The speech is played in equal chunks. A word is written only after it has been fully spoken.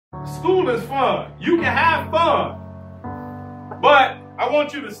School is fun. You can have fun. But I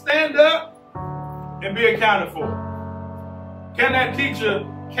want you to stand up and be accounted for. Can that teacher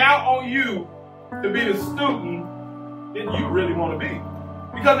count on you to be the student that you really want to be?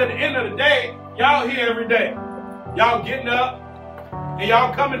 Because at the end of the day, y'all here every day. Y'all getting up and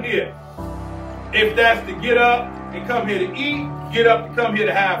y'all coming here. If that's to get up and come here to eat, get up to come here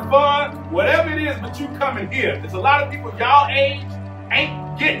to have fun, whatever it is, but you coming here. There's a lot of people y'all age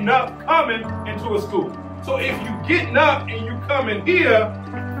ain't getting up coming into a school. So if you getting up and you coming here,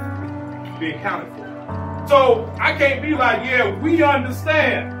 be accounted for. So I can't be like, yeah, we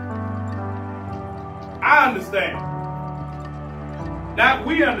understand. I understand. Not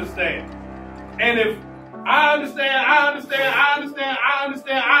we understand. And if I understand,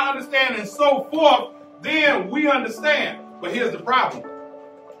 and so forth, then we understand. But here's the problem.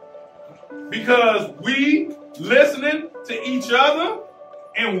 Because we listening to each other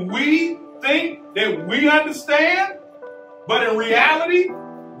and we think that we understand, but in reality,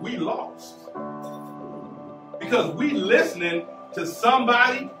 we lost. Because we listening to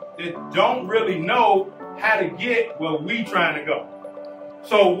somebody that don't really know how to get where we trying to go.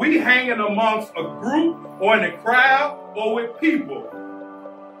 So we hanging amongst a group or in a crowd or with people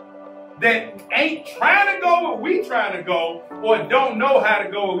that ain't trying to go where we trying to go or don't know how to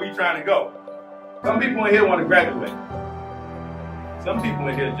go where we trying to go. Some people in here want to graduate. Some people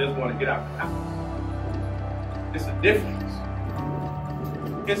in here just want to get out the house. It's a difference.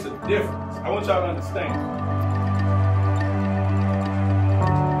 It's a difference. I want y'all to understand.